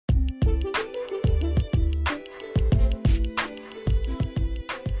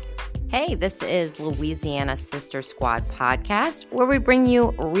Hey, this is Louisiana Sister Squad podcast, where we bring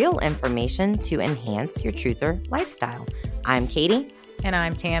you real information to enhance your truther lifestyle. I'm Katie. And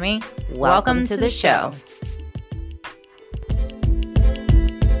I'm Tammy. Welcome to the show.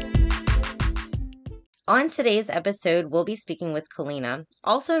 On today's episode, we'll be speaking with Kalina,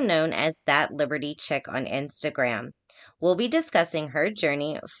 also known as That Liberty Chick on Instagram. We'll be discussing her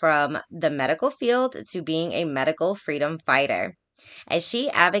journey from the medical field to being a medical freedom fighter, as she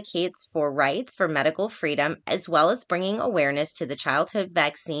advocates for rights for medical freedom, as well as bringing awareness to the childhood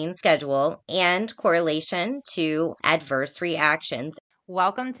vaccine schedule and correlation to adverse reactions.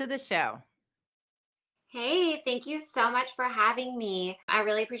 Welcome to the show. Hey, thank you so much for having me. I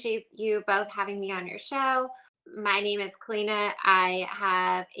really appreciate you both having me on your show. My name is Kalina. I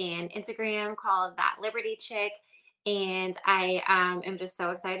have an Instagram called That Liberty Chick, and I am just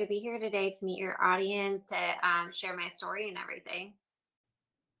so excited to be here today to meet your audience, to share my story and everything.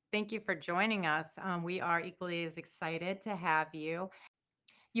 Thank you for joining us. We are equally as excited to have you.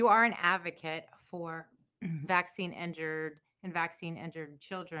 You are an advocate for vaccine injured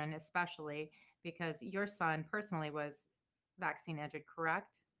children, especially because your son personally was vaccine injured, correct?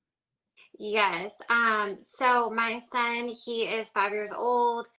 Yes. So my son, he is 5 years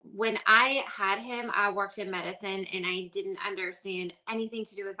old. When I had him, I worked in medicine and I didn't understand anything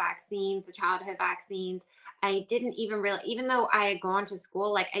to do with vaccines, the childhood vaccines. I didn't even really, even though I had gone to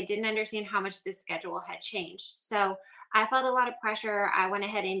school, like I didn't understand how much the schedule had changed. So I felt a lot of pressure. I went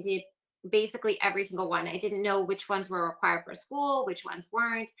ahead and did basically every single one. I didn't know which ones were required for school, which ones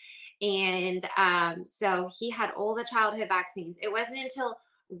weren't. And so he had all the childhood vaccines. It wasn't until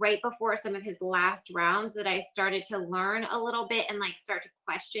right before some of his last rounds that I started to learn a little bit and like start to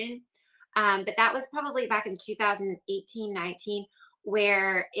question. But that was probably back in 2018, 19,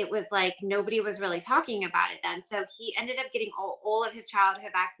 where it was like nobody was really talking about it then. So he ended up getting all of his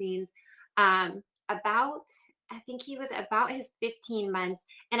childhood vaccines about, I think he was about his 15 months.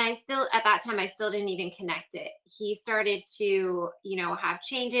 And I still, at that time, I still didn't even connect it. He started to, have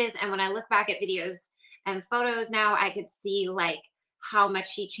changes. And when I look back at videos and photos now, I could see like how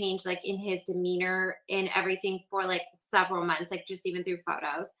much he changed like in his demeanor and everything for like several months, like just even through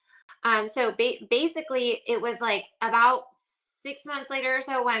photos. So basically it was like about 6 months later or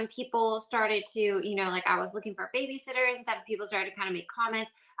so when people started to, like I was looking for babysitters and stuff, people started to kind of make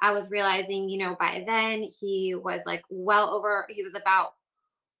comments. I was realizing, by then he was like he was about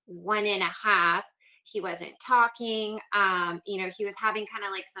 1.5. He wasn't talking. He was having kind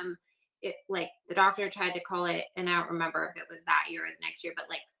of like like the doctor tried to call it, and I don't remember if it was that year or the next year, but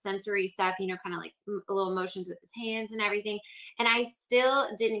like sensory stuff, kind of like little motions with his hands and everything. And I still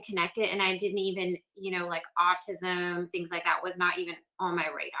didn't connect it. And I didn't even, like autism, things like that was not even on my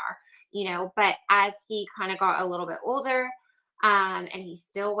radar, but as he kind of got a little bit older, and he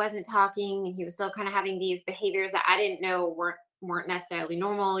still wasn't talking and he was still kind of having these behaviors that I didn't know weren't necessarily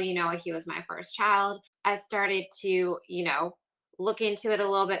normal. He was my first child. I started to, look into it a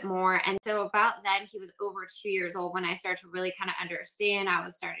little bit more. And so about then he was over 2 years old when I started to really kind of understand. I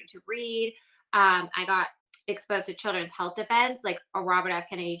was starting to read. I got exposed to children's health defense, like Robert F.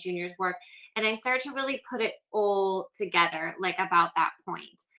 Kennedy Jr.'s work. And I started to really put it all together, like about that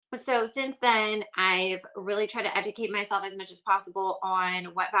point. So since then, I've really tried to educate myself as much as possible on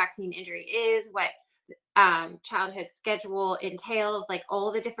what vaccine injury is, what childhood schedule entails, like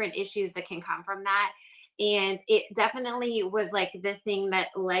all the different issues that can come from that. And it definitely was like the thing that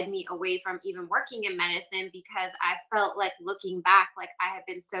led me away from even working in medicine, because I felt like looking back, like I have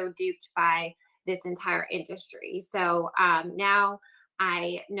been so duped by this entire industry. So now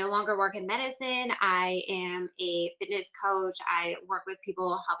I no longer work in medicine. I am a fitness coach. I work with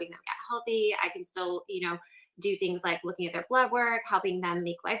people, helping them get healthy. I can still, do things like looking at their blood work, helping them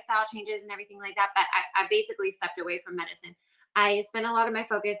make lifestyle changes and everything like that. But I basically stepped away from medicine. I spend a lot of my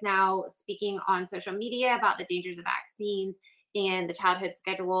focus now speaking on social media about the dangers of vaccines and the childhood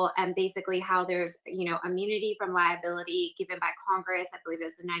schedule, and basically how there's, immunity from liability given by Congress. I believe it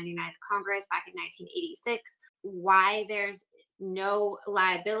was the 99th Congress back in 1986. Why there's no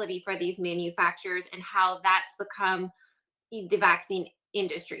liability for these manufacturers and how that's become the vaccine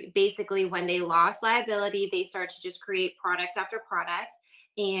industry. Basically, when they lost liability, they start to just create product after product.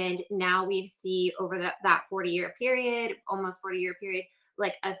 And now we see over that 40-year period, almost 40-year period,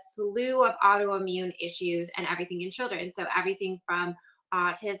 like a slew of autoimmune issues and everything in children. So everything from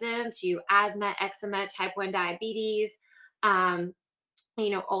autism to asthma, eczema, type 1 diabetes,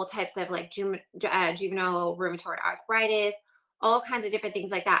 all types of like juvenile rheumatoid arthritis, all kinds of different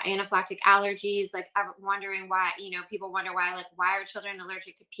things like that. Anaphylactic allergies, like I'm wondering why, people wonder why, like, why are children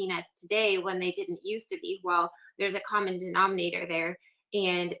allergic to peanuts today when they didn't used to be? Well, there's a common denominator there.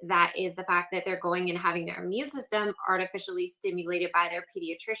 And that is the fact that they're going and having their immune system artificially stimulated by their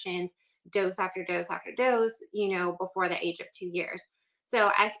pediatricians dose after dose after dose, before the age of 2 years.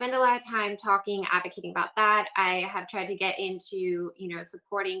 So I spend a lot of time talking, advocating about that. I have tried to get into,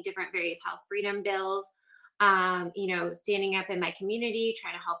 supporting different various health freedom bills, standing up in my community,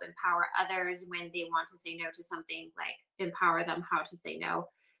 trying to help empower others when they want to say no to something, like empower them how to say no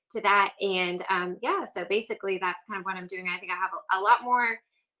to that. And yeah, so basically that's kind of what I'm doing. I think I have a lot more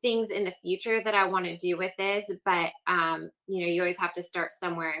things in the future that I want to do with this, but you always have to start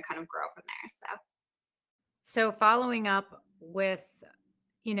somewhere and kind of grow from there. So So following up with,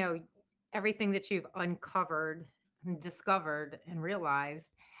 you know, everything that you've uncovered and discovered and realized,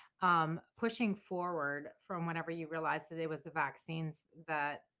 pushing forward from whenever you realized that it was the vaccines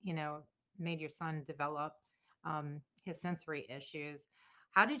that, made your son develop his sensory issues.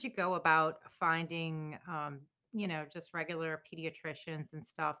 How did you go about finding, just regular pediatricians and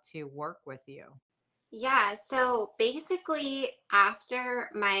stuff to work with you? yeah, so basically after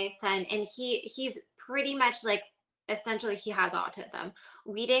my son, and he's pretty much like, essentially he has autism.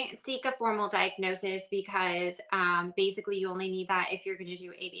 We didn't seek a formal diagnosis because basically you only need that if you're going to do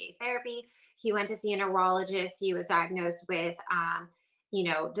ABA therapy. He went to see a neurologist. He was diagnosed with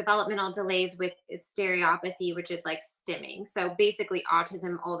developmental delays with stereopathy, which is like stimming. So basically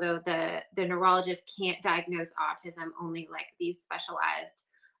autism, although the neurologist can't diagnose autism, only like these specialized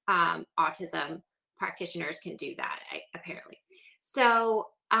autism practitioners can do that, apparently. So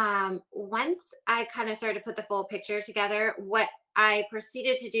once I kind of started to put the full picture together, what I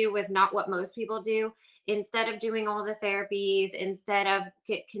proceeded to do was not what most people do. Instead of doing all the therapies, instead of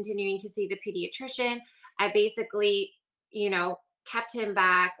continuing to see the pediatrician, I basically, kept him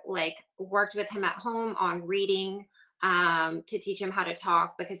back, like worked with him at home on reading, to teach him how to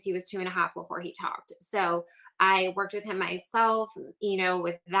talk because he was 2.5 before he talked. So I worked with him myself,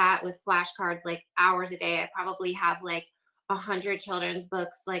 with that, with flashcards, like hours a day. I probably have like 100 children's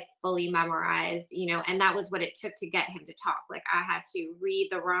books, like fully memorized, and that was what it took to get him to talk. Like I had to read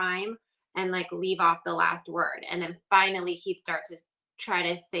the rhyme and like leave off the last word. And then finally he'd start to try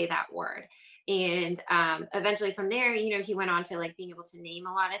to say that word. And eventually from there, he went on to like being able to name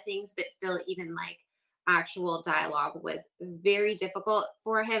a lot of things, but still, even like actual dialogue was very difficult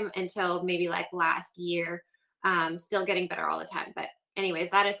for him until maybe like last year. Still getting better all the time. But anyways,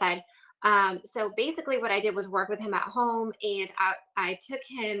 that aside, so basically what I did was work with him at home, and I took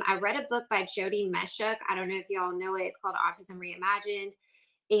him, I read a book by Jody Meshuk. I don't know if y'all know it. It's called Autism Reimagined.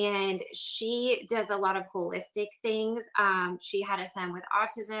 And she does a lot of holistic things. She had a son with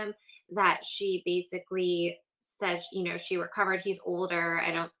autism that she basically says, she recovered. He's older.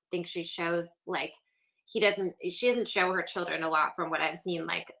 I don't think she shows like, she doesn't show her children a lot from what I've seen,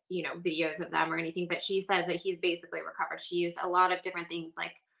 like, videos of them or anything, but she says that he's basically recovered. She used a lot of different things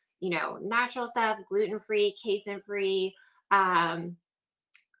like, natural stuff, gluten-free, casein-free, um,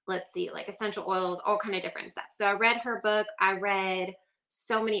 let's see, like essential oils, all kind of different stuff. So I read her book. I read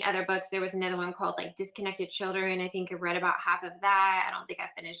so many other books. There was another one called like Disconnected Children. I think I read about half of that. I don't think I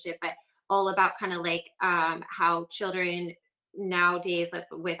finished it, but all about kind of like how children nowadays, like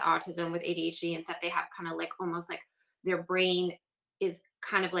with autism, with ADHD and stuff, they have kind of like almost like their brain is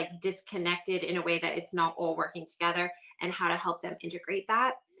kind of like disconnected in a way that it's not all working together, and how to help them integrate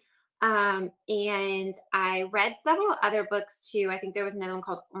that. And I read several other books too. I think there was another one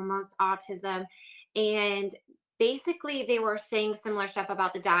called Almost Autism. And basically, they were saying similar stuff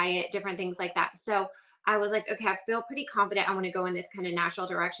about the diet, different things like that. So I was like, okay, I feel pretty confident I want to go in this kind of natural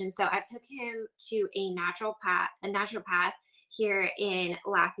direction. So I took him to a naturopath here in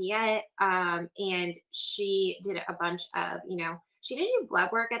Lafayette. And she did a bunch of, she didn't do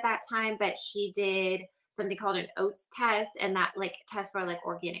blood work at that time, but she did something called an oats test, and that like test for like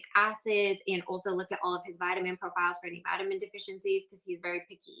organic acids, and also looked at all of his vitamin profiles for any vitamin deficiencies because he's a very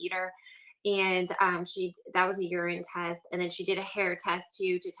picky eater. And that was a urine test, and then she did a hair test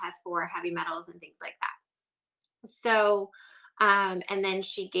too, to test for heavy metals and things like that. So and then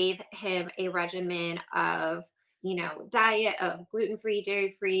she gave him a regimen of, diet of gluten-free,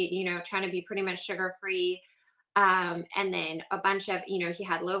 dairy-free, trying to be pretty much sugar-free. And then a bunch of, he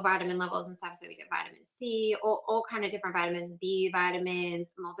had low vitamin levels and stuff. So we did vitamin C, all kind of different vitamins, B vitamins,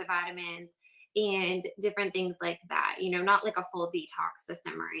 multivitamins, and different things like that. Not like a full detox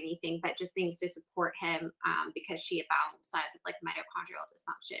system or anything, but just things to support him, because she had found signs of like mitochondrial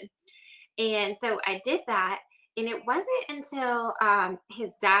dysfunction. And so I did that. And it wasn't until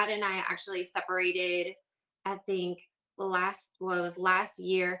his dad and I actually separated, I think it was last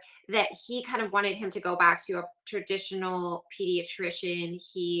year that he kind of wanted him to go back to a traditional pediatrician.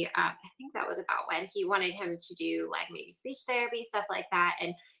 I think that was about when he wanted him to do like maybe speech therapy, stuff like that.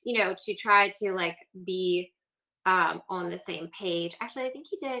 And, to try to like be on the same page. Actually, I think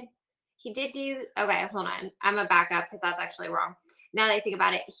he did do, okay, hold on. I'm gonna back up because that's actually wrong. Now that I think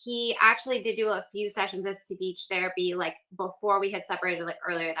about it, he actually did do a few sessions of speech therapy like before we had separated like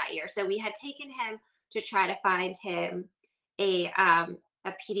earlier that year. So we had taken him to try to find him a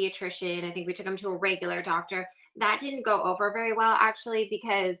pediatrician. I think we took him to a regular doctor. That didn't go over very well actually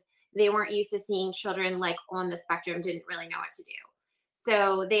because they weren't used to seeing children like on the spectrum, didn't really know what to do.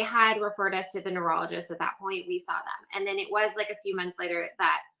 So they had referred us to the neurologist at that point. We saw them. And then it was like a few months later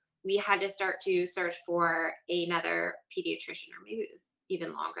that we had to start to search for another pediatrician, or maybe it was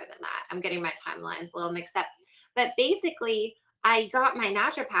even longer than that. I'm getting my timelines a little mixed up. But basically, I got my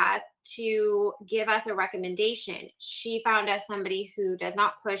naturopath to give us a recommendation. She found us somebody who does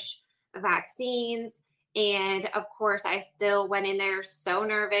not push vaccines. And of course, I still went in there so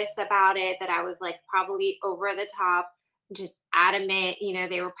nervous about it that I was like probably over the top, just adamant.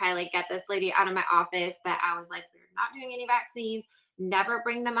 They were probably like, get this lady out of my office. But I was like, we're not doing any vaccines, never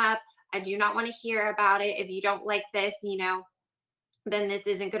bring them up. I do not want to hear about it. If you don't like this, then this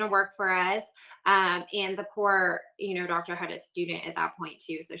isn't going to work for us. And the poor, doctor had a student at that point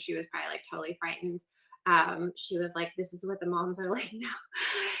too. So she was probably like totally frightened. She was like, this is what the moms are like now.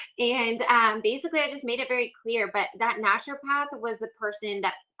 And basically, I just made it very clear. But that naturopath was the person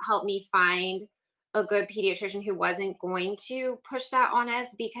that helped me find a good pediatrician who wasn't going to push that on us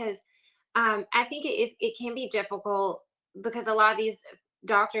because I think it can be difficult because a lot of these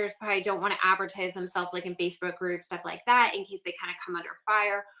doctors probably don't want to advertise themselves like in Facebook groups, stuff like that, in case they kind of come under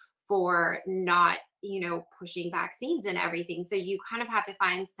fire for not, pushing vaccines and everything. So you kind of have to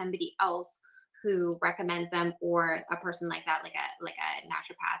find somebody else who recommends them or a person like that, like a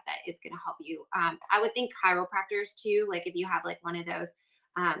naturopath that is going to help you. I would think chiropractors too, like if you have like one of those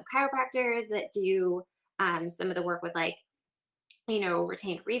chiropractors that do some of the work with like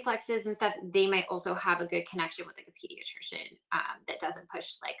retained reflexes and stuff, they might also have a good connection with like a pediatrician that doesn't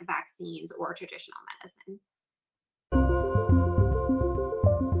push like vaccines or traditional medicine.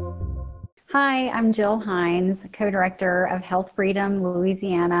 Hi, I'm Jill Hines, co-director of Health Freedom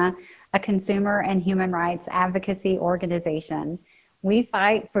Louisiana, a consumer and human rights advocacy organization. We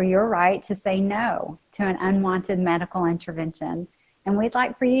fight for your right to say no to an unwanted medical intervention, and we'd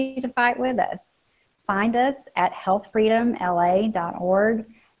like for you to fight with us. Find us at healthfreedomla.org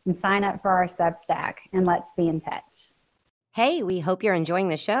and sign up for our Substack, and let's be in touch. Hey, we hope you're enjoying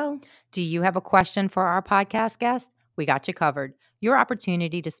the show. Do you have a question for our podcast guest? We got you covered. Your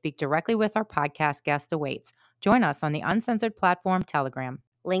opportunity to speak directly with our podcast guest awaits. Join us on the uncensored platform Telegram.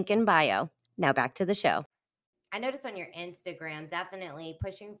 Link in bio. Now back to the show. I noticed on your Instagram, definitely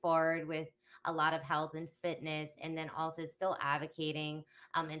pushing forward with a lot of health and fitness, and then also still advocating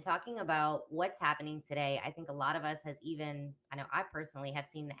and talking about what's happening today. I think a lot of us I know I personally have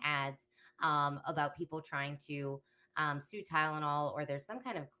seen the ads about people trying to sue Tylenol, or there's some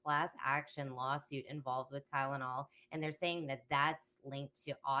kind of class action lawsuit involved with Tylenol, and they're saying that that's linked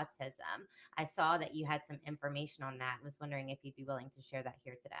to autism. I saw that you had some information on that and was wondering if you'd be willing to share that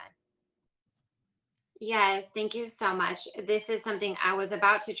here today. Yes, thank you so much. This is something I was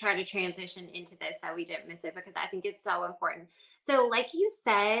about to try to transition into this so we didn't miss it because I think it's so important. So, like you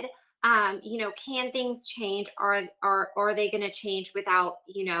said, can things change? Are they going to change without,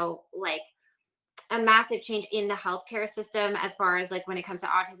 like a massive change in the healthcare system as far as like when it comes to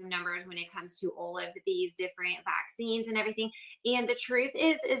autism numbers, when it comes to all of these different vaccines and everything? And the truth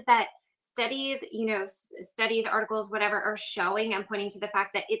is that studies, studies, articles, whatever, are showing and pointing to the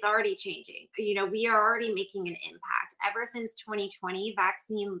fact that it's already changing. We are already making an impact. Ever since 2020,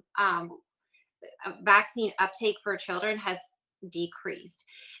 vaccine uptake for children has decreased.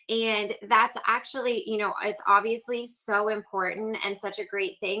 And that's actually, it's obviously so important and such a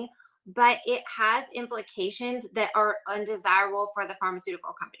great thing, but it has implications that are undesirable for the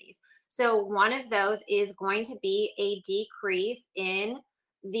pharmaceutical companies. So one of those is going to be a decrease in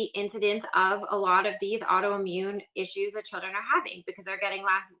the incidence of a lot of these autoimmune issues that children are having because they're getting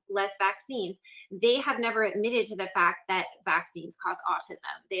less vaccines. They have never admitted to the fact that vaccines cause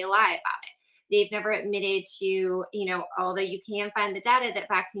autism. They lie about it. They've never admitted to, although you can find the data that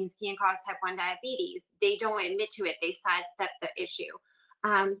vaccines can cause type 1 diabetes, they don't admit to it. They sidestep the issue.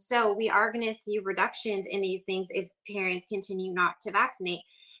 So we are going to see reductions in these things if parents continue not to vaccinate.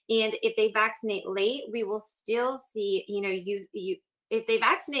 And if they vaccinate late, we will still see, if they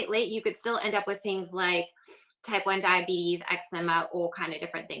vaccinate late, you could still end up with things like type 1 diabetes, eczema, all kind of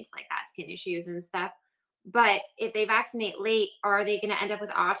different things like that, skin issues and stuff. But if they vaccinate late, are they going to end up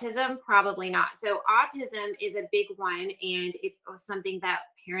with autism? Probably not. So autism is a big one, and it's something that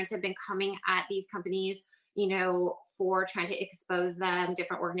parents have been coming at these companies, for trying to expose them.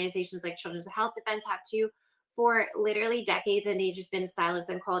 Different organizations like Children's Health Defense have to, for literally decades, and they've just been silenced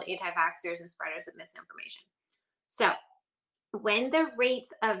and called anti-vaxxers and spreaders of misinformation. So when the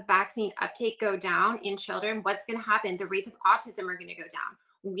rates of vaccine uptake go down in children, what's going to happen? The rates of autism are going to go down.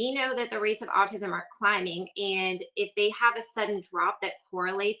 We know that the rates of autism are climbing. And if they have a sudden drop that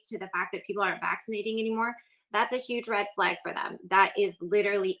correlates to the fact that people aren't vaccinating anymore, that's a huge red flag for them. That is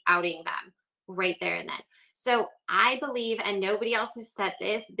literally outing them right there and then. So I believe, and nobody else has said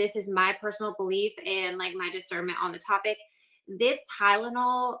this is my personal belief and like my discernment on the topic. This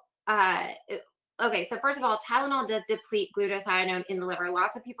Tylenol, okay, so first of all, Tylenol does deplete glutathione in the liver.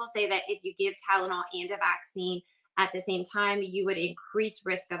 Lots of people say that if you give Tylenol and a vaccine at the same time, you would increase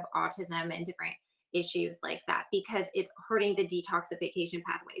risk of autism and different issues like that because it's hurting the detoxification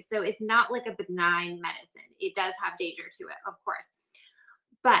pathway. So it's not like a benign medicine. It does have danger to it, of course.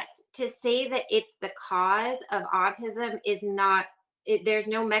 But to say that it's the cause of autism is not, there's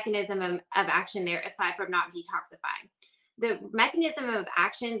no mechanism of action there aside from not detoxifying. The mechanism of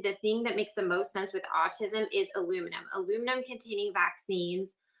action, the thing that makes the most sense with autism is aluminum. Aluminum containing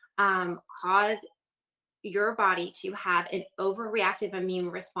vaccines cause your body to have an overreactive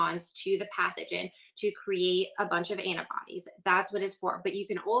immune response to the pathogen to create a bunch of antibodies. That's what it's for. But you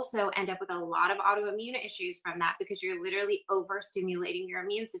can also end up with a lot of autoimmune issues from that because you're literally overstimulating your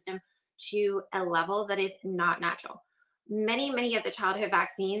immune system to a level that is not natural. Many of the childhood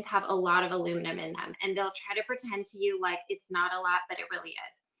vaccines have a lot of aluminum in them, and they'll try to pretend to you like it's not a lot, but it really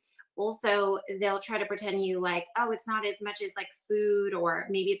is. Also, they'll try to pretend you like, oh, it's not as much as like food, or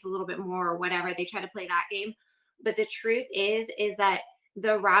maybe it's a little bit more or whatever. They try to play that game. But the truth is that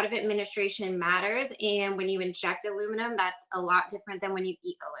the route of administration matters. And when you inject aluminum, that's a lot different than when you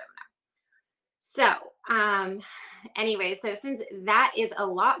eat aluminum. So, anyway, so since that is a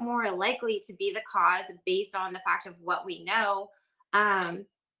lot more likely to be the cause based on the fact of what we know,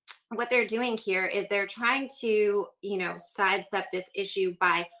 what they're doing here is they're trying to, sidestep this issue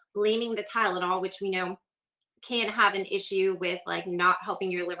by blaming the Tylenol, which we know can have an issue with like not helping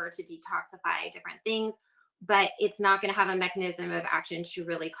your liver to detoxify different things, but it's not going to have a mechanism of action to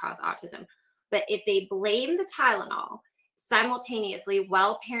really cause autism. But if they blame the Tylenol simultaneously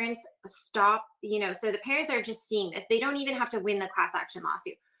while parents stop, so the parents are just seeing this. They don't even have to win the class action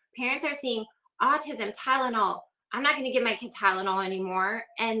lawsuit. Parents are seeing autism, Tylenol. I'm not going to give my kid Tylenol anymore.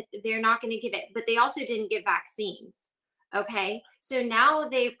 And they're not going to give it, but they also didn't give vaccines. Okay. So now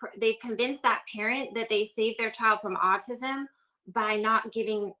they've convinced that parent that they saved their child from autism by not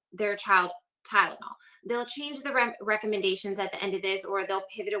giving their child Tylenol. They'll change the recommendations at the end of this, or they'll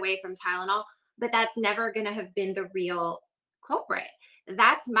pivot away from Tylenol, but that's never going to have been the real culprit.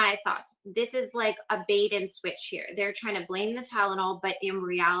 That's my thoughts. This is like a bait and switch here. They're trying to blame the Tylenol, but in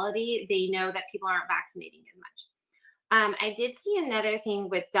reality, they know that people aren't vaccinating as much. I did see another thing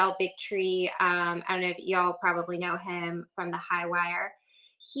with Del Bigtree. I don't know if y'all probably know him from the High Wire.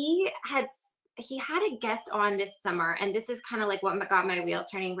 He had a guest on this summer, and this is kind of like what got my wheels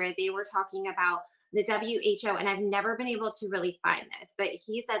turning, where they were talking about the WHO, and I've never been able to really find this, but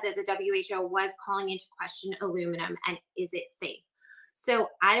he said that the WHO was calling into question aluminum and is it safe? So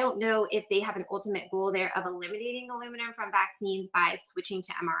I don't know if they have an ultimate goal there of eliminating aluminum from vaccines by switching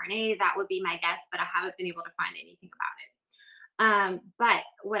to mRNA. That would be my guess, but I haven't been able to find anything about it. But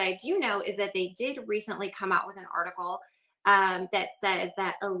what I do know is that they did recently come out with an article that says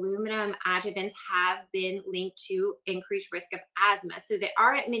that aluminum adjuvants have been linked to increased risk of asthma. So they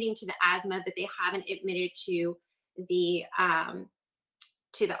are admitting to the asthma, but they haven't admitted to the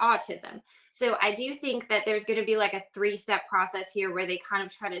autism. So I do think that there's going to be like a 3-step process here where they kind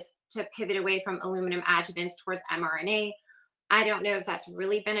of try to pivot away from aluminum adjuvants towards mRNA. I don't know if that's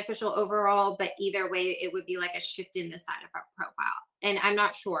really beneficial overall, but either way, it would be like a shift in the side effect profile. And I'm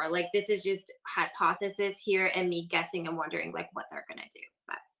not sure. Like this is just hypothesis here and me guessing and wondering like what they're going to do.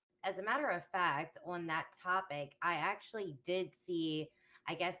 But as a matter of fact, on that topic, I actually did see,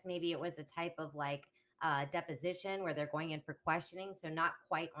 I guess maybe it was a type of like deposition where they're going in for questioning, so not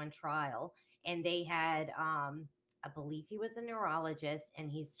quite on trial. And they had, I believe he was a neurologist,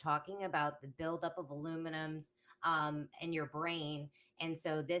 and he's talking about the buildup of aluminums in your brain. And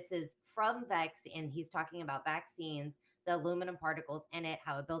so this is from vaccine. He's talking about vaccines, the aluminum particles in it,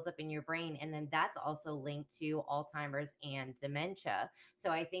 how it builds up in your brain. And then that's also linked to Alzheimer's and dementia. So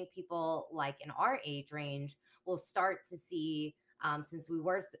I think people like in our age range will start to see since we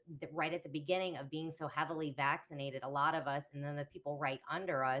were right at the beginning of being so heavily vaccinated, a lot of us, and then the people right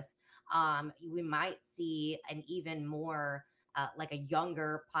under us, we might see an even more like a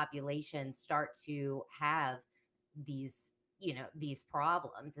younger population start to have these, these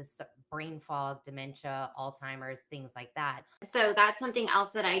problems, this brain fog, dementia, Alzheimer's, things like that. So that's something else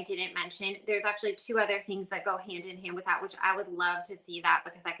that I didn't mention. There's actually two other things that go hand in hand with that, which I would love to see that,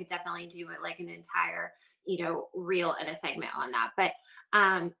 because I could definitely do it like an entire, reel and a segment on that. But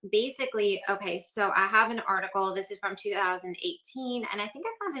basically, okay, so I have an article. This is from 2018, and I think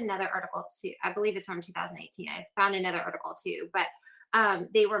I found another article too. I believe it's from 2018. I found another article too, but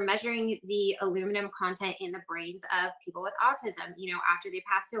they were measuring the aluminum content in the brains of people with autism, after they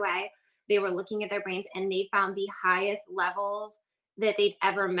passed away. They were looking at their brains, and they found the highest levels that they'd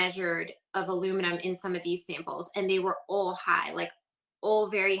ever measured of aluminum in some of these samples. And they were all high, like all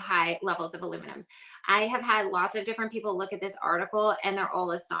very high levels of aluminums. I have had lots of different people look at this article, and they're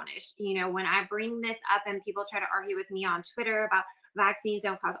all astonished. When I bring this up and people try to argue with me on Twitter about vaccines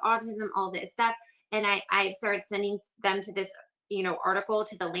don't cause autism, all this stuff, and I started sending them to this, article,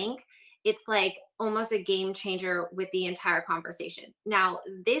 to the link, it's like almost a game changer with the entire conversation. Now,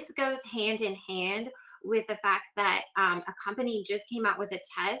 this goes hand in hand with the fact that a company just came out with a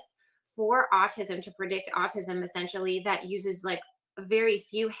test for autism to predict autism, essentially, that uses like very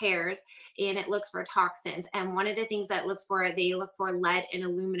few hairs, and it looks for toxins. And one of the things that they look for lead and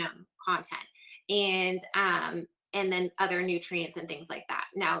aluminum content, and then other nutrients and things like that.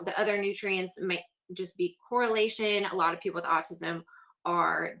 Now, the other nutrients might just be correlation. A lot of people with autism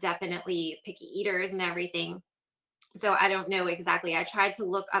are definitely picky eaters and everything. So I don't know exactly. I tried to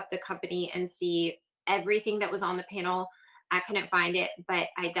look up the company and see everything that was on the panel. I couldn't find it, but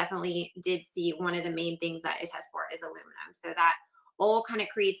I definitely did see one of the main things that I test for is aluminum. So that all kind of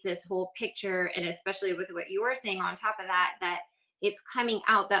creates this whole picture. And especially with what you were saying on top of that, that it's coming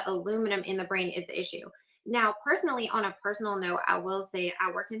out that aluminum in the brain is the issue. Now, personally, on a personal note, I will say I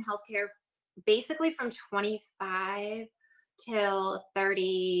worked in healthcare basically from 25 till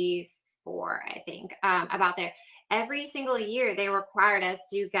 34, I think, about there. Every single year, they required us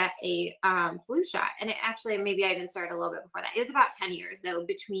to get a flu shot. And it actually, maybe I even started a little bit before that. It was about 10 years, though,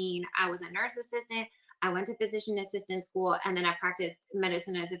 between I was a nurse assistant, I went to physician assistant school, and then I practiced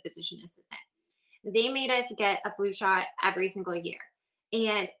medicine as a physician assistant. They made us get a flu shot every single year.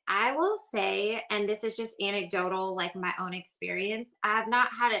 And I will say, and this is just anecdotal, like my own experience, I have not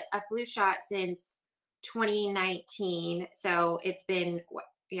had a flu shot since 2019. So it's been,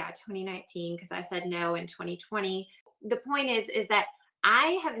 2019, because I said no in 2020. The point is that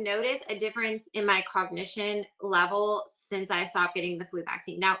I have noticed a difference in my cognition level since I stopped getting the flu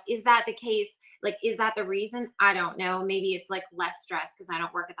vaccine. Now, is that the case? Like, is that the reason? I don't know. Maybe it's like less stress because I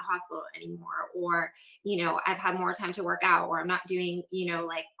don't work at the hospital anymore, or, I've had more time to work out, or I'm not doing,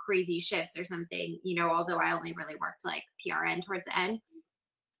 like crazy shifts or something, although I only really worked like PRN towards the end.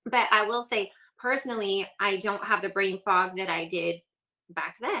 But I will say, personally, I don't have the brain fog that I did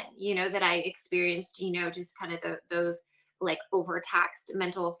back then, that I experienced, just kind of those like overtaxed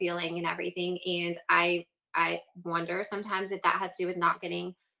mental feeling and everything. And I wonder sometimes if that has to do with not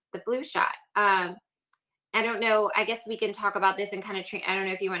getting the flu shot. I don't know. I guess we can talk about this and kind of, I don't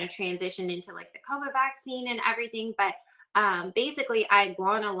know if you want to transition into like the COVID vaccine and everything, but basically I had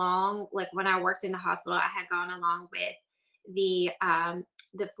gone along, like when I worked in the hospital, I had gone along with the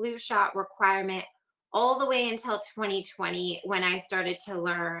flu shot requirement all the way until 2020, when I started to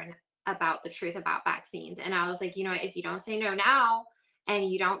learn about the truth about vaccines. And I was like, if you don't say no now,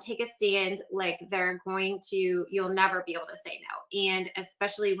 and you don't take a stand, like you'll never be able to say no. And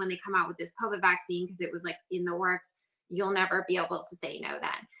especially when they come out with this COVID vaccine, because it was like in the works, you'll never be able to say no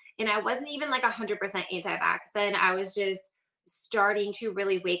then. And I wasn't even like 100% anti-vax then. I was just starting to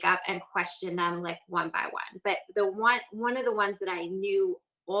really wake up and question them like one by one. But one of the ones that I knew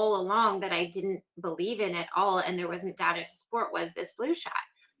all along that I didn't believe in at all, and there wasn't data to support, was this flu shot.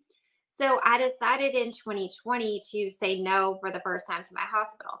 So I decided in 2020 to say no for the first time to my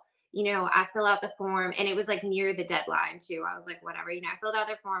hospital. I fill out the form, and it was like near the deadline too. I was like, whatever, I filled out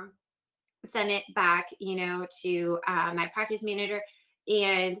the form, sent it back, to my practice manager,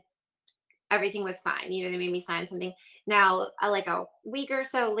 and everything was fine. They made me sign something. Now, like a week or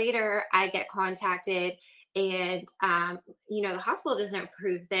so later, I get contacted, and the hospital doesn't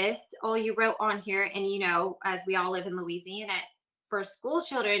approve this. All you wrote on here, and as we all live in Louisiana, for school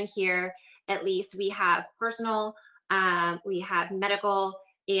children here, at least, we have personal, we have medical,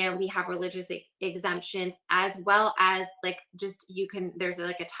 and we have religious exemptions, as well as like just there's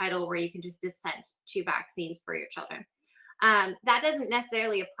like a title where you can just dissent to vaccines for your children. That doesn't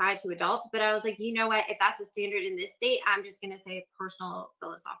necessarily apply to adults, but I was like, you know what? If that's the standard in this state, I'm just going to say personal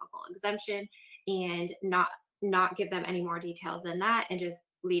philosophical exemption and not give them any more details than that and just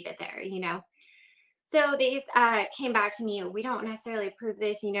leave it there, you know? So these came back to me. We don't necessarily approve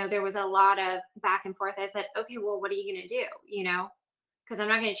this. You know, there was a lot of back and forth. I said, okay, well, what are you going to do? You know, because I'm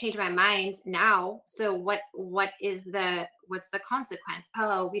not going to change my mind now. So what's the consequence?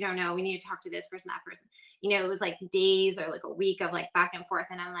 Oh, we don't know. We need to talk to this person, that person. You know, it was like days or like a week of like back and forth.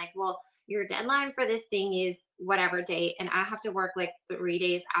 And I'm like, well, your deadline for this thing is whatever date. And I have to work like 3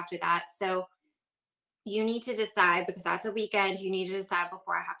 days after that. So you need to decide because that's a weekend. You need to decide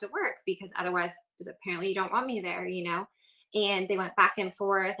before I have to work because otherwise, because apparently you don't want me there, you know? And they went back and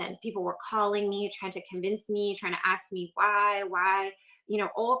forth, and people were calling me, trying to convince me, trying to ask me why, you know,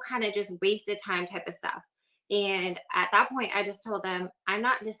 all kind of just wasted time type of stuff. And at that point, I just told them, I'm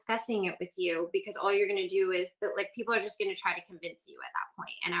not discussing it with you because all you're going to do is that, like, people are just going to try to convince you at that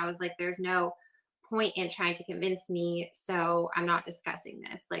point. And I was like, there's no point in trying to convince me. So I'm not discussing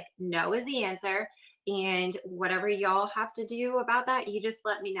this. Like, no is the answer. And whatever y'all have to do about that, you just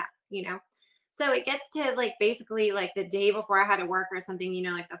let me know, you know? So it gets to like basically like the day before I had to work or something, you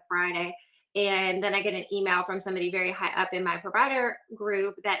know, like the Friday. And then I get an email from somebody very high up in my provider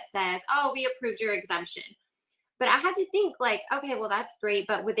group that says, oh, we approved your exemption. But I had to think like, okay, well, that's great.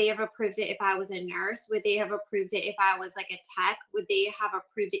 But would they have approved it if I was a nurse? Would they have approved it if I was like a tech? Would they have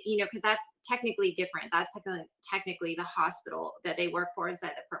approved it, you know, because that's technically different. That's technically the hospital that they work for instead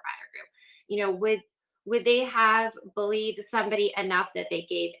of the provider group. You know, would they have believed somebody enough that they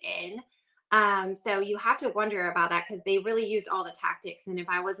gave in? So you have to wonder about that because they really used all the tactics. And if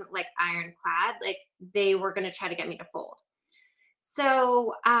I wasn't like ironclad, like they were going to try to get me to fold.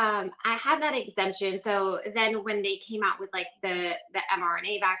 So I had that exemption. So then when they came out with like the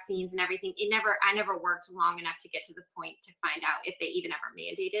mRNA vaccines and everything, I never worked long enough to get to the point to find out if they even ever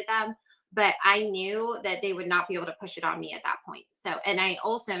mandated them. But I knew that they would not be able to push it on me at that point. So, and I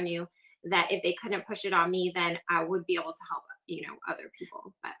also knew that if they couldn't push it on me, then I would be able to help, you know, other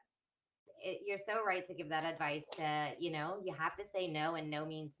people. But You're so right to give that advice to, you have to say no, and no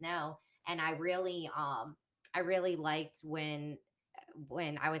means no. And I really liked when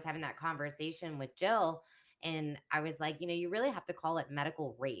I was having that conversation with Jill, and I was like, you really have to call it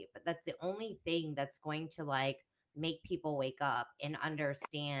medical rape. That's the only thing that's going to like make people wake up and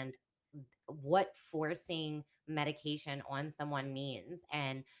understand what forcing medication on someone means,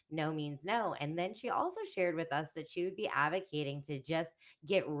 and no means no. And then she also shared with us that she would be advocating to just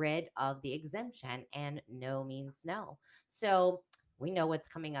get rid of the exemption, and no means no. So we know what's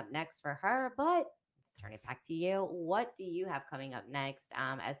coming up next for her, but let's turn it back to you. What do you have coming up next,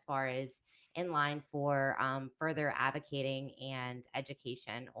 as far as in line for further advocating and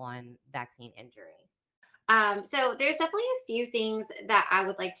education on vaccine injury? so there's definitely a few things that I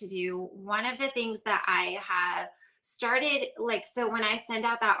would like to do. One of the things that I have started, like, so when I send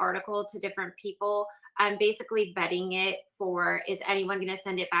out that article to different people, I'm basically vetting it for, is anyone going to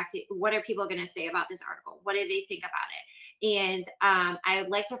send it back to, what are people going to say about this article? What do they think about it? And I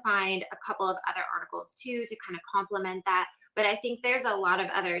would like to find a couple of other articles too to kind of complement that. But I think there's a lot of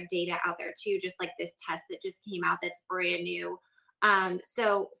other data out there too, just like this test that just came out that's brand new.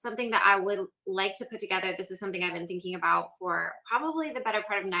 So something that I would like to put together, this is something I've been thinking about for probably the better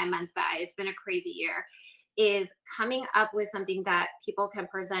part of 9 months, but it's been a crazy year, is coming up with something that people can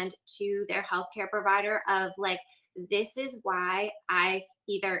present to their healthcare provider of like, this is why I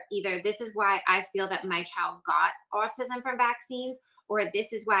either this is why I feel that my child got autism from vaccines, or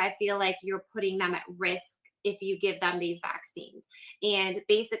this is why I feel like you're putting them at risk if you give them these vaccines. And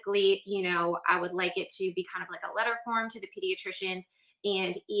basically, you know, I would like it to be kind of like a letter form to the pediatricians,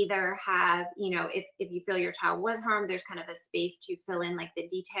 and either have, you know, if you feel your child was harmed, there's kind of a space to fill in like the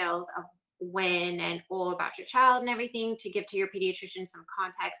details of when and all about your child and everything to give to your pediatrician some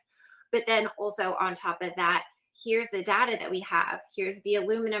context. But then also on top of that, here's the data that we have. Here's the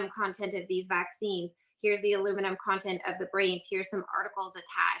aluminum content of these vaccines. Here's the aluminum content of the brains. Here's some articles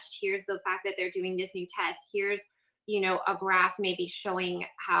attached. Here's the fact that they're doing this new test. Here's, you know, a graph maybe showing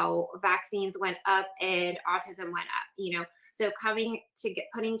how vaccines went up and autism went up, you know. So putting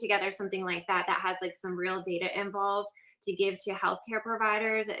together something like that that has like some real data involved to give to healthcare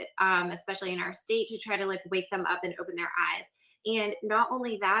providers, especially in our state, to try to like wake them up and open their eyes. And not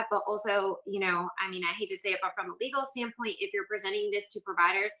only that, but also, you know, I mean, I hate to say it, but from a legal standpoint, if you're presenting this to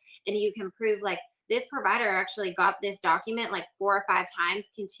providers and you can prove like this provider actually got this document like 4 or 5 times,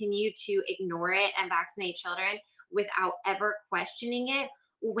 continue to ignore it and vaccinate children without ever questioning it,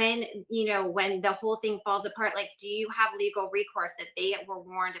 when, when the whole thing falls apart, like, do you have legal recourse that they were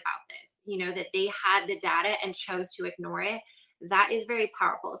warned about this, that they had the data and chose to ignore it? That is very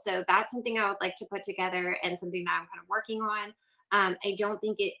powerful. So that's something I would like to put together and something that I'm kind of working on. I don't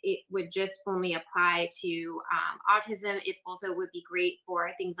think it would just only apply to autism. It also would be great for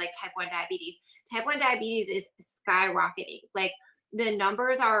things like type 1 diabetes. Type 1 diabetes is skyrocketing. Like, the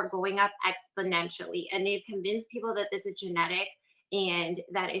numbers are going up exponentially, and they've convinced people that this is genetic and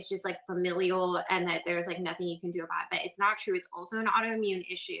that it's just like familial and that there's like nothing you can do about it. But it's not true. It's also an autoimmune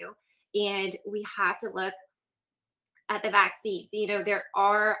issue. And we have to look at the vaccines. There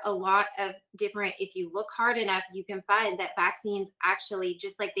are a lot of different, if you look hard enough, you can find that vaccines actually,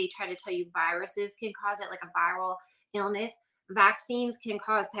 just like they try to tell you viruses can cause it, like a viral illness, vaccines can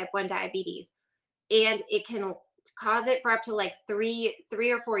cause type 1 diabetes. And it can cause it for up to like three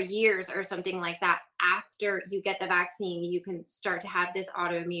or 4 years or something like that. After you get the vaccine, you can start to have this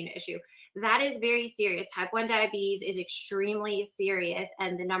autoimmune issue. That is very serious. Type 1 diabetes is extremely serious,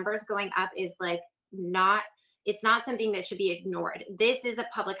 and the numbers going up is like it's not something that should be ignored. This is a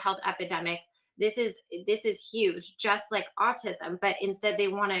public health epidemic. This is huge, just like autism, but instead they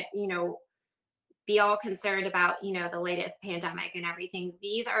want to, be all concerned about, the latest pandemic and everything.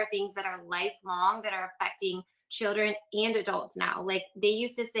 These are things that are lifelong, that are affecting children and adults now. Like, they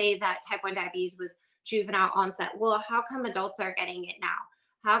used to say that type 1 diabetes was juvenile onset. Well, how come adults are getting it now?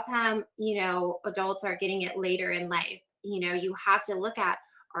 How come, adults are getting it later in life? You have to look at,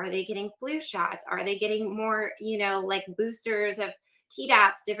 are they getting flu shots? Are they getting more, like boosters of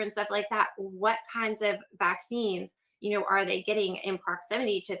Tdaps, different stuff like that? What kinds of vaccines, are they getting in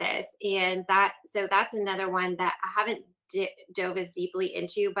proximity to this? And so that's another one that I haven't dove as deeply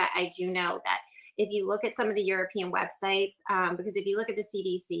into, but I do know that if you look at some of the European websites, because if you look at the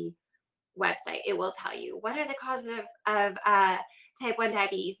CDC website, it will tell you what are the causes of type 1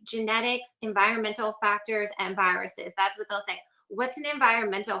 diabetes: genetics, environmental factors, and viruses. That's what they'll say. What's an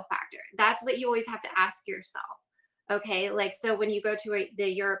environmental factor? That's what you always have to ask yourself. Okay, like, so when you go to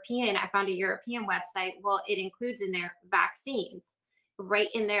I found a European website. Well, it includes in their vaccines right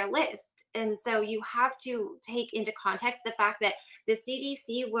in their list. And so you have to take into context the fact that the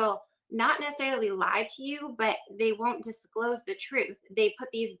CDC will not necessarily lie to you, but they won't disclose the truth. They put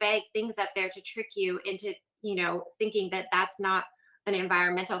these vague things up there to trick you into, thinking that that's not an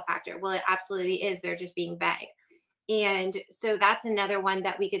environmental factor. Well, it absolutely is. They're just being vague. And so that's another one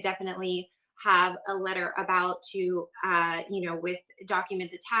that we could definitely have a letter about to, with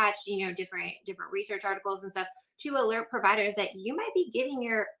documents attached, different research articles and stuff, to alert providers that you might be giving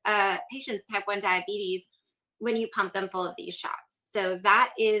your patients type 1 diabetes when you pump them full of these shots. So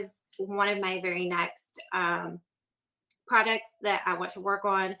that is one of my very next projects that I want to work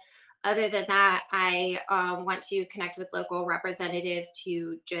on. Other than that, I want to connect with local representatives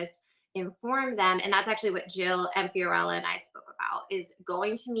to just inform them. And that's actually what Jill and Fiorella and I spoke about, is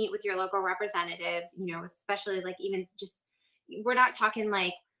going to meet with your local representatives, especially like, even just, we're not talking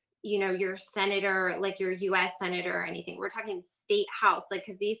like, your senator, like your US senator or anything. We're talking state house, like,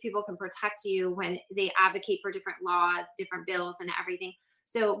 because these people can protect you when they advocate for different laws, different bills and everything.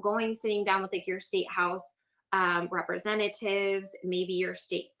 So sitting down with like your state house representatives, maybe your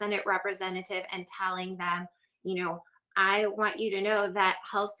state Senate representative, and telling them, I want you to know that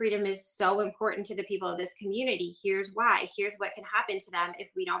health freedom is so important to the people of this community. Here's why. Here's what can happen to them if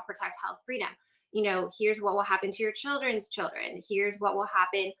we don't protect health freedom. Here's what will happen to your children's children. Here's what will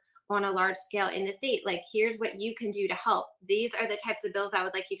happen on a large scale in the state. Like, here's what you can do to help. These are the types of bills I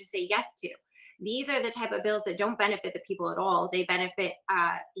would like you to say yes to. These are the type of bills that don't benefit the people at all. They benefit,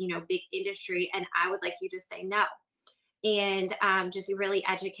 big industry. And I would like you to say no. And just really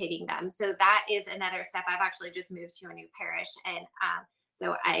educating them. So that is another step. I've actually just moved to a new parish. And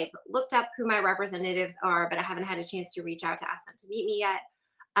so I've looked up who my representatives are, but I haven't had a chance to reach out to ask them to meet me yet.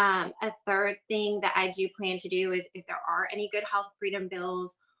 A third thing that I do plan to do is, if there are any good health freedom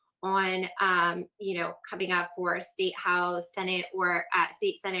bills on, coming up for state house, Senate, or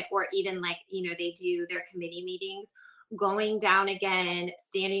state Senate, or even like, they do their committee meetings, going down again,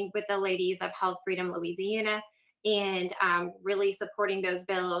 standing with the ladies of Health Freedom Louisiana, and really supporting those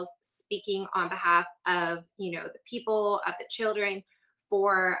bills, speaking on behalf of, the people, of the children,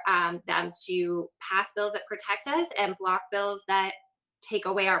 for them to pass bills that protect us and block bills that take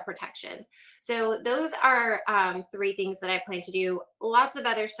away our protections. So those are 3 things that I plan to do. Lots of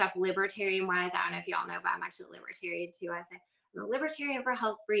other stuff libertarian wise. I don't know if y'all know, but I'm actually a libertarian too. I say I'm a libertarian for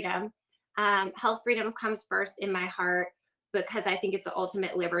health freedom. Health freedom comes first in my heart, because I think it's the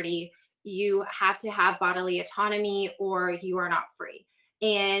ultimate liberty. You have to have bodily autonomy or you are not free.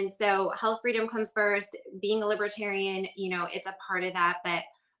 And so health freedom comes first. Being a libertarian, it's a part of that. But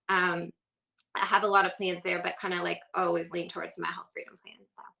I have a lot of plans there, but kind of like always lean towards my health freedom plans.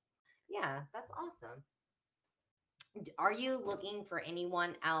 So. Yeah, that's awesome. Are you looking for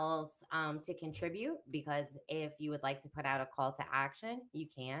anyone else to contribute? Because if you would like to put out a call to action, you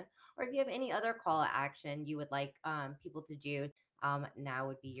can. Or if you have any other call to action you would like people to do, now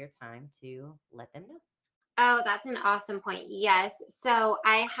would be your time to let them know. Oh, that's an awesome point. Yes. So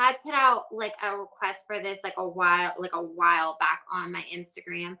I had put out like a request for this like a while back on my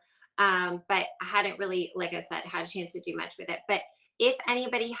Instagram. But I hadn't really, like I said, had a chance to do much with it. But if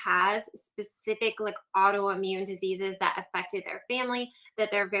anybody has specific like autoimmune diseases that affected their family that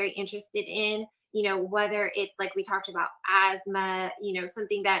they're very interested in, whether it's like we talked about asthma,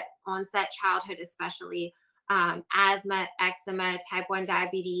 something that onset childhood, especially asthma, eczema, type 1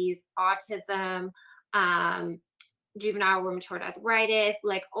 diabetes, autism, um, juvenile rheumatoid arthritis,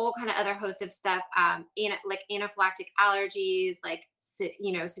 like all kind of other host of stuff, like anaphylactic allergies, like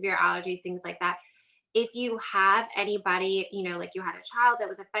severe allergies, things like that. If you have anybody, like you had a child that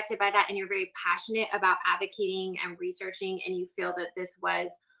was affected by that, and you're very passionate about advocating and researching, and you feel that this was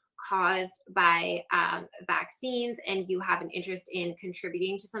caused by vaccines, and you have an interest in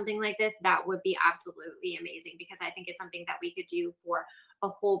contributing to something like this, that would be absolutely amazing, because I think it's something that we could do for a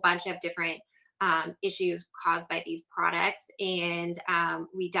whole bunch of different issues caused by these products. And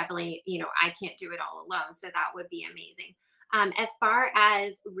we definitely, I can't do it all alone. So that would be amazing. As far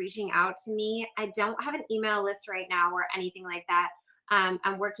as reaching out to me, I don't have an email list right now or anything like that.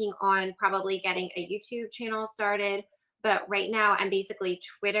 I'm working on probably getting a YouTube channel started. But right now, I'm basically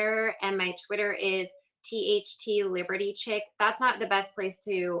Twitter, and my Twitter is THT Liberty Chick. That's not the best place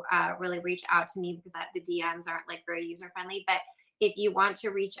to really reach out to me, because the DMs aren't like very user friendly. But if you want to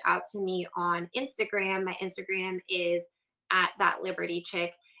reach out to me on Instagram, my Instagram is at that Liberty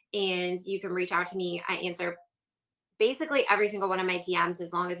Chick, and you can reach out to me. I answer basically every single one of my DMs,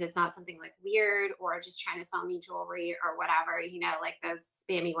 as long as it's not something like weird or just trying to sell me jewelry or whatever, like those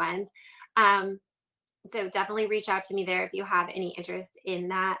spammy ones. So definitely reach out to me there if you have any interest in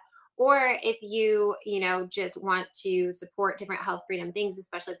that. Or if you, just want to support different health freedom things,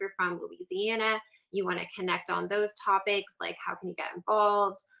 especially if you're from Louisiana, you want to connect on those topics, like how can you get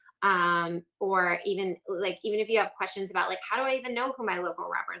involved? Or even if you have questions about like, how do I even know who my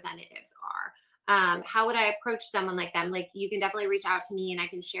local representatives are? How would I approach someone like them? Like, you can definitely reach out to me, and I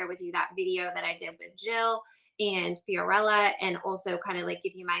can share with you that video that I did with Jill and Fiorella, and also kind of like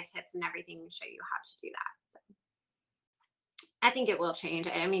give you my tips and everything and show you how to do that. So I think it will change.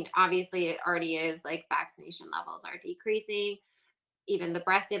 I mean, obviously it already is. Like, vaccination levels are decreasing. Even the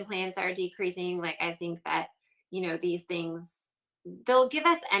breast implants are decreasing. Like, I think that, these things, they'll give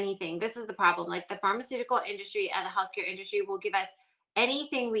us anything. This is the problem. Like, the pharmaceutical industry and the healthcare industry will give us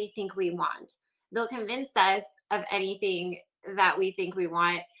anything we think we want. They'll convince us of anything that we think we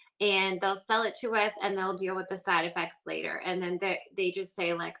want, and they'll sell it to us, and they'll deal with the side effects later. And then they just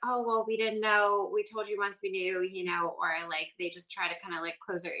say like, oh, well, we didn't know. We told you once we knew, or like they just try to kind of like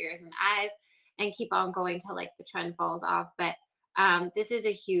close their ears and eyes and keep on going till like the trend falls off. But this is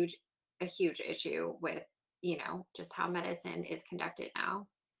a huge issue with, just how medicine is conducted now.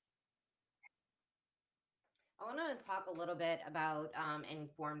 I want to talk a little bit about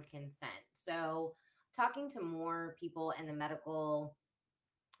informed consent. So, talking to more people in the medical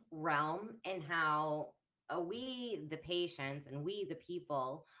realm, and how we, the patients, and we, the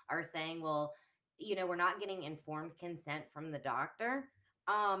people, are saying, well, we're not getting informed consent from the doctor.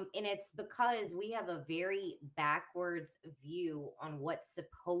 And it's because we have a very backwards view on what's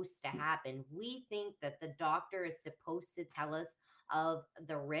supposed to happen. We think that the doctor is supposed to tell us of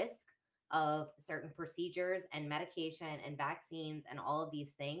the risk of certain procedures and medication and vaccines and all of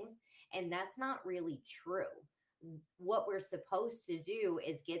these things. And that's not really true. What we're supposed to do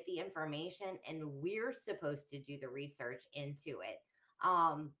is get the information, and we're supposed to do the research into it.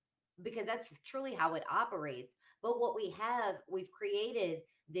 Um, because that's truly how it operates. But what we've created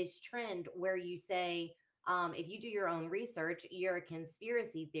this trend where you say, if you do your own research, you're a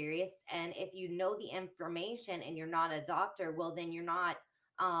conspiracy theorist. And if you know the information and you're not a doctor, well, then you're not,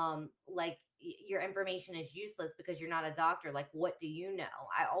 your information is useless because you're not a doctor. Like, what do you know?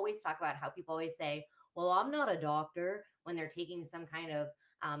 I always talk about how people always say, well, I'm not a doctor, when they're taking some kind of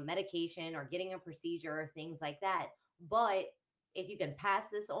medication or getting a procedure or things like that. But if you can pass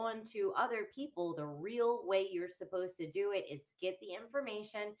this on to other people, the real way you're supposed to do it is get the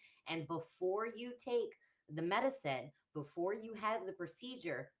information. And before you take the medicine, before you have the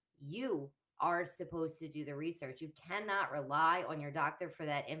procedure, you are supposed to do the research. You cannot rely on your doctor for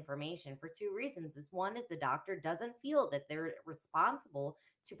that information for two reasons. One is the doctor doesn't feel that they're responsible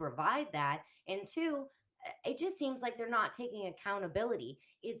to provide that. And two, it just seems like they're not taking accountability.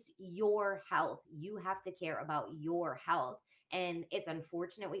 It's your health. You have to care about your health. And it's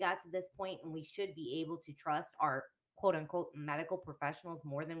unfortunate we got to this point, and we should be able to trust our quote unquote medical professionals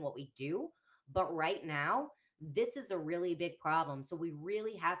more than what we do. But right now, this is a really big problem. So we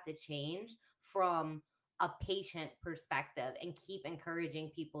really have to change from a patient perspective and keep encouraging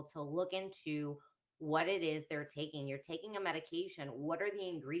people to look into what it is they're taking. You're taking a medication. What are the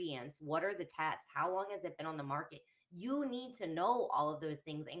ingredients? What are the tests? How long has it been on the market? You need to know all of those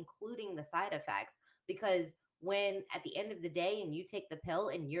things, including the side effects, because when at the end of the day and you take the pill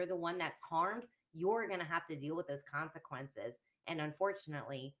and you're the one that's harmed, you're going to have to deal with those consequences. And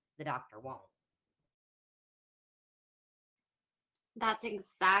unfortunately, the doctor won't. That's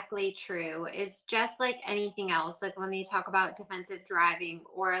exactly true. It's just like anything else. Like when they talk about defensive driving,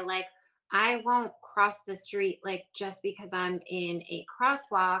 or like, I won't cross the street like just because I'm in a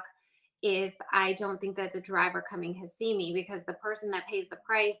crosswalk if I don't think that the driver coming has seen me, because the person that pays the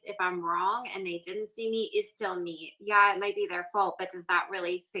price, if I'm wrong and they didn't see me, is still me. Yeah, it might be their fault, but does that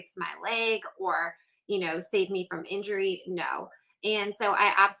really fix my leg or, save me from injury? No. And so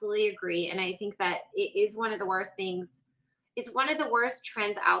I absolutely agree. And I think that it is one of the worst things, it's one of the worst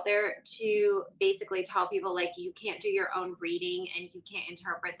trends out there to basically tell people like you can't do your own reading and you can't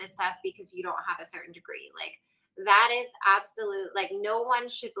interpret this stuff because you don't have a certain degree. Like that is absolute, like no one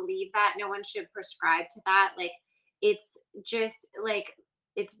should believe that. No one should prescribe to that. Like it's just like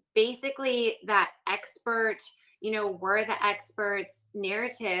it's basically that expert, we're the experts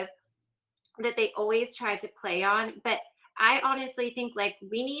narrative that they always try to play on. But I honestly think like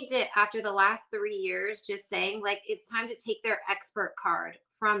we need to, after the last 3 years, just saying like it's time to take their expert card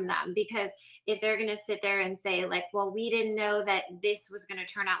from them. Because if they're going to sit there and say, like, well, we didn't know that this was going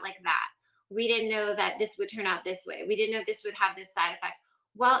to turn out like that, we didn't know that this would turn out this way, we didn't know this would have this side effect.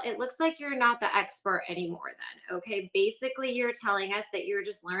 Well, it looks like you're not the expert anymore, then. Okay. Basically, you're telling us that you're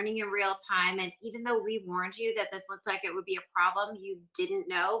just learning in real time. And even though we warned you that this looked like it would be a problem, you didn't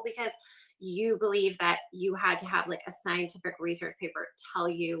know because you believe that you had to have like a scientific research paper tell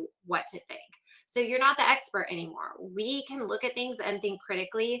you what to think. So you're not the expert anymore. We can look at things and think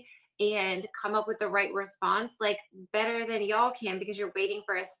critically and come up with the right response like better than y'all can, because you're waiting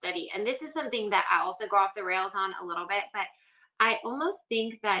for a study. And this is something that I also go off the rails on a little bit, but I almost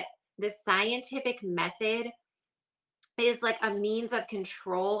think that the scientific method is like a means of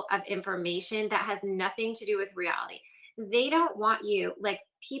control of information that has nothing to do with reality. They don't want you, like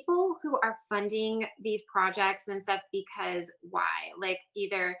people who are funding these projects and stuff, because why? Like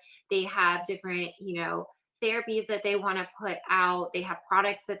either they have different, therapies that they want to put out, they have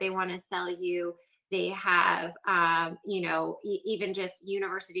products that they want to sell you, they have, even just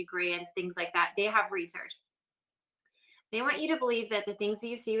university grants, things like that. They have research. They want you to believe that the things that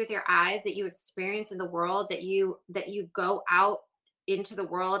you see with your eyes, that you experience in the world, that you go out into the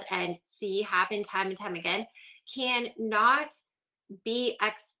world and see happen time and time again, can not be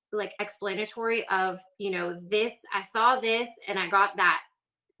like explanatory of, this, I saw this and I got that.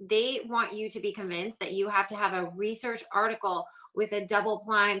 They want you to be convinced that you have to have a research article with a double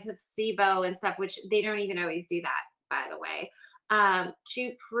blind placebo and stuff, which they don't even always do that, by the way,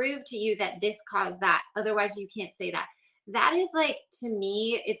 to prove to you that this caused that. Otherwise, you can't say that. That is like, to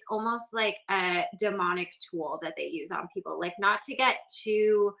me, it's almost like a demonic tool that they use on people. Like, not to get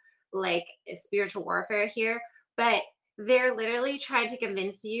too like spiritual warfare here, but they're literally trying to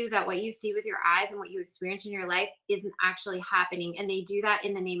convince you that what you see with your eyes and what you experience in your life isn't actually happening. And they do that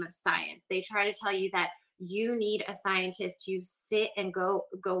in the name of science. They try to tell you that you need a scientist to sit and go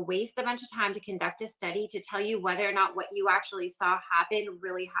waste a bunch of time to conduct a study to tell you whether or not what you actually saw happen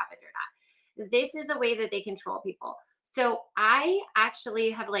really happened or not. This is a way that they control people. So I actually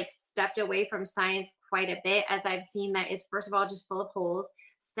have like stepped away from science quite a bit, as I've seen that it's, first of all, just full of holes.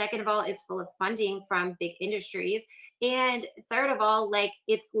 Second of all, it's full of funding from big industries. And third of all, like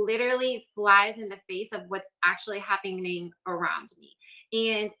it's literally flies in the face of what's actually happening around me.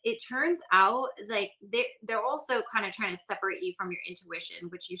 And it turns out like they're also kind of trying to separate you from your intuition,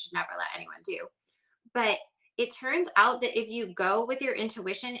 which you should never let anyone do. But it turns out that if you go with your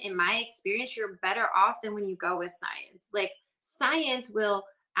intuition, in my experience, you're better off than when you go with science. Like science will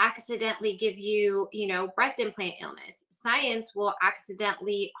accidentally give you, breast implant illness. Science will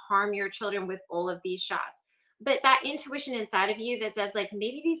accidentally harm your children with all of these shots. But that intuition inside of you that says like,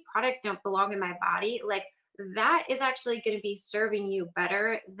 maybe these products don't belong in my body, like that is actually going to be serving you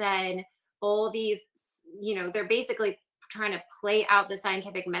better than all these, they're basically trying to play out the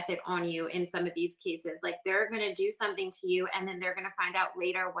scientific method on you in some of these cases. Like they're going to do something to you and then they're going to find out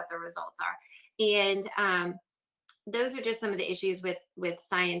later what the results are. And those are just some of the issues with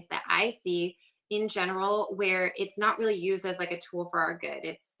science that I see in general, where it's not really used as like a tool for our good.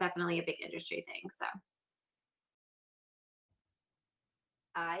 It's definitely a big industry thing. So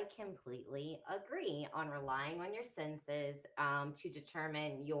I completely agree on relying on your senses to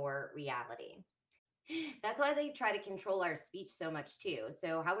determine your reality. That's why they try to control our speech so much too.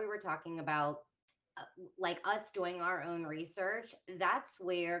 So, how we were talking about uh, like us doing our own research, that's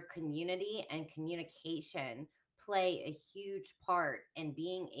where community and communication play a huge part in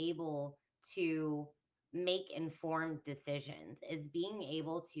being able to make informed decisions, is being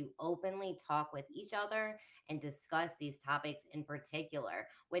able to openly talk with each other and discuss these topics in particular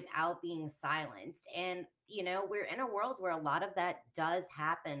without being silenced. And we're in a world where a lot of that does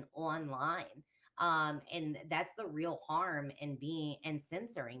happen online, and that's the real harm in being and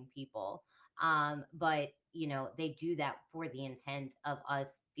censoring people. But they do that for the intent of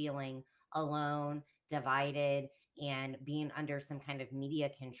us feeling alone, divided, and being under some kind of media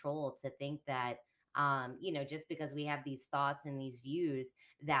control, to think that just because we have these thoughts and these views,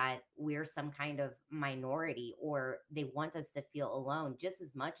 that we're some kind of minority, or they want us to feel alone just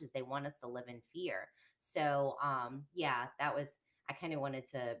as much as they want us to live in fear. So yeah, I kind of wanted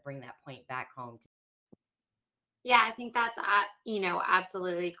to bring that point back home. yeah, I think that's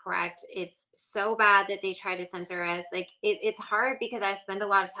absolutely correct. It's so bad that they try to censor us. Like it's hard because I spend a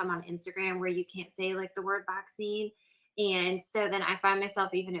lot of time on Instagram where you can't say like the word vaccine, and so then I find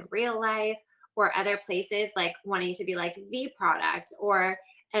myself even in real life or other places like wanting to be like the product, or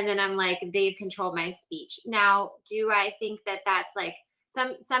and then I'm like they've controlled my speech. Now, do I think that that's like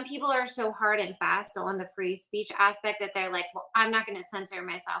some people are so hard and fast on the free speech aspect that they're like, well, I'm not going to censor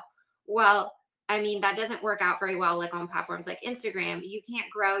myself. Well, I mean, that doesn't work out very well, like on platforms like Instagram. You can't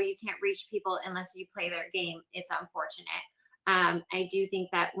grow, you can't reach people unless you play their game. It's unfortunate. I do think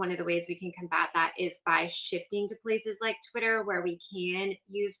that one of the ways we can combat that is by shifting to places like Twitter, where we can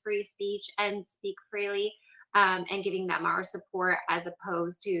use free speech and speak freely, and giving them our support, as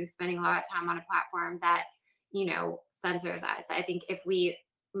opposed to spending a lot of time on a platform that, censors us. I think if we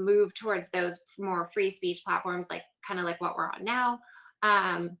move towards those more free speech platforms, like kind of like what we're on now,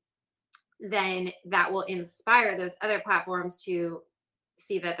 then that will inspire those other platforms to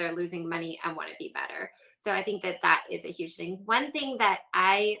see that they're losing money and want to be better. So I think that that is a huge thing. One thing that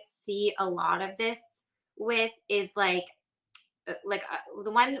I see a lot of this with is the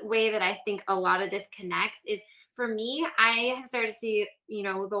one way that I think a lot of this connects is, for me, I have started to see,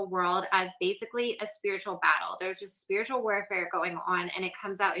 the world as basically a spiritual battle. There's just spiritual warfare going on, and it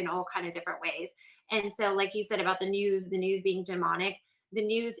comes out in all kind of different ways. And so, like you said about the news being demonic, the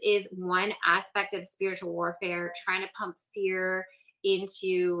news is one aspect of spiritual warfare, trying to pump fear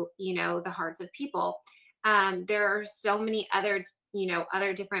into, the hearts of people. There are so many other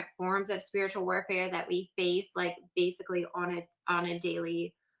different forms of spiritual warfare that we face, like basically on a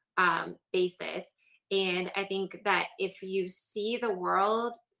daily basis. And I think that if you see the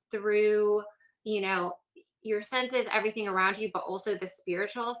world through, your senses, everything around you, but also the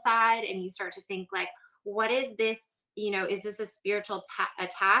spiritual side, and you start to think like, what is this? Is this a spiritual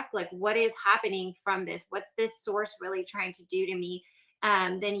attack? Like, what is happening from this? What's this source really trying to do to me?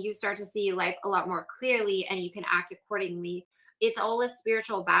 Then you start to see life a lot more clearly, and you can act accordingly. It's all a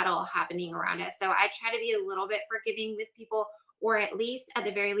spiritual battle happening around us. So I try to be a little bit forgiving with people, or at least at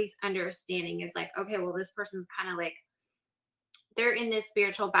the very least understanding, is like, okay, well, this person's kind of like, they're in this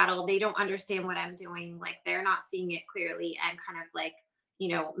spiritual battle. They don't understand what I'm doing. Like they're not seeing it clearly, and kind of like,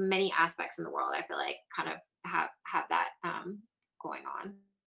 many aspects in the world, I feel like kind of have that going on.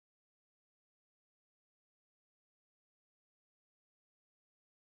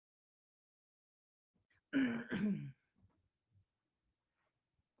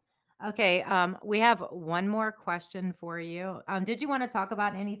 Okay, we have one more question for you. Did you want to talk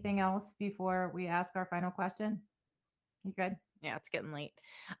about anything else before we ask our final question? You good? Yeah, it's getting late.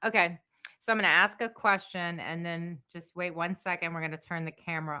 Okay, so I'm going to ask a question, and then just wait 1 second. We're going to turn the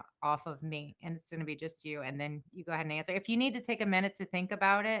camera off of me, and it's going to be just you, and then you go ahead and answer. If you need to take a minute to think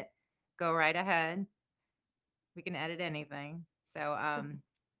about it, go right ahead. We can edit anything. So, all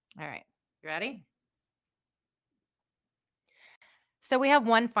right, you ready? So we have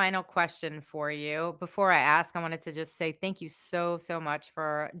one final question for you. Before I ask, I wanted to just say thank you so, so much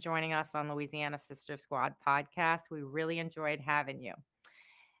for joining us on Louisiana Sister Squad podcast. We really enjoyed having you.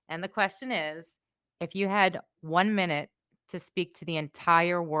 And the question is, if you had 1 minute to speak to the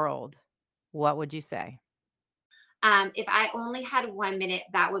entire world, what would you say? If I only had 1 minute,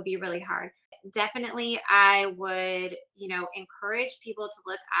 that would be really hard. definitely I would, encourage people to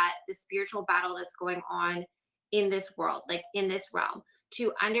look at the spiritual battle that's going on in this world, like in this realm,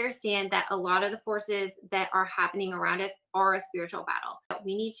 to understand that a lot of the forces that are happening around us are a spiritual battle.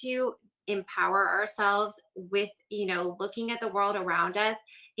 We need to empower ourselves with, looking at the world around us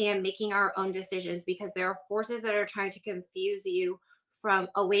and making our own decisions, because there are forces that are trying to confuse you from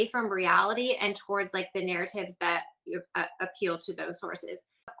away from reality and towards like the narratives that appeal to those sources.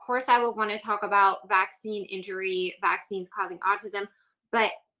 Of course, I would want to talk about vaccine injury, vaccines causing autism,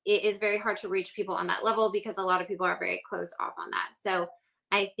 but it is very hard to reach people on that level because a lot of people are very closed off on that. So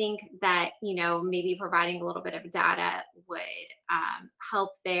I think that, maybe providing a little bit of data would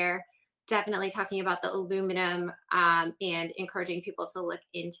help there. Definitely talking about the aluminum and encouraging people to look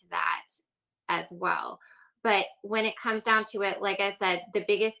into that as well. But when it comes down to it, like I said, the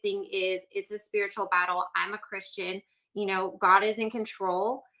biggest thing is it's a spiritual battle. I'm a Christian, God is in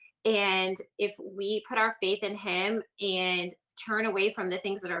control. And if we put our faith in Him and turn away from the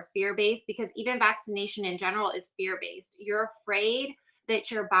things that are fear based, because even vaccination in general is fear based, you're afraid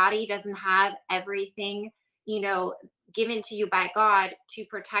that your body doesn't have everything, given to you by God to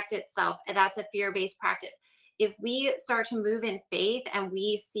protect itself. And that's a fear based practice. If we start to move in faith and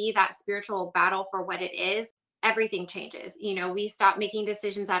we see that spiritual battle for what it is, everything changes. We stop making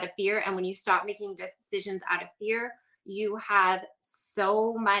decisions out of fear. And when you stop making decisions out of fear, you have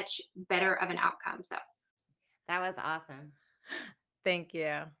so much better of an outcome. So That was awesome. Thank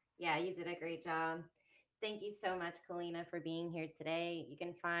you. Yeah, you did a great job. Thank you so much, Kalina, for being here today. You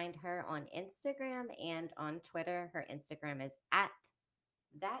can find her on Instagram and on Twitter. Her Instagram is at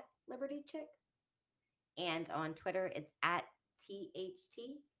that Liberty Chick. And on Twitter, it's at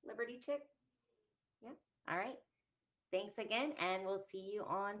THT Liberty Chick. Yeah. All right. Thanks again. And we'll see you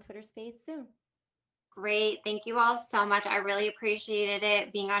on Twitter Space soon. great. Thank you all so much. I really appreciated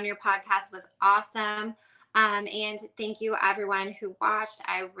it. Being on your podcast was awesome. And thank you everyone who watched.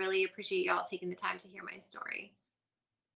 I really appreciate y'all taking the time to hear my story.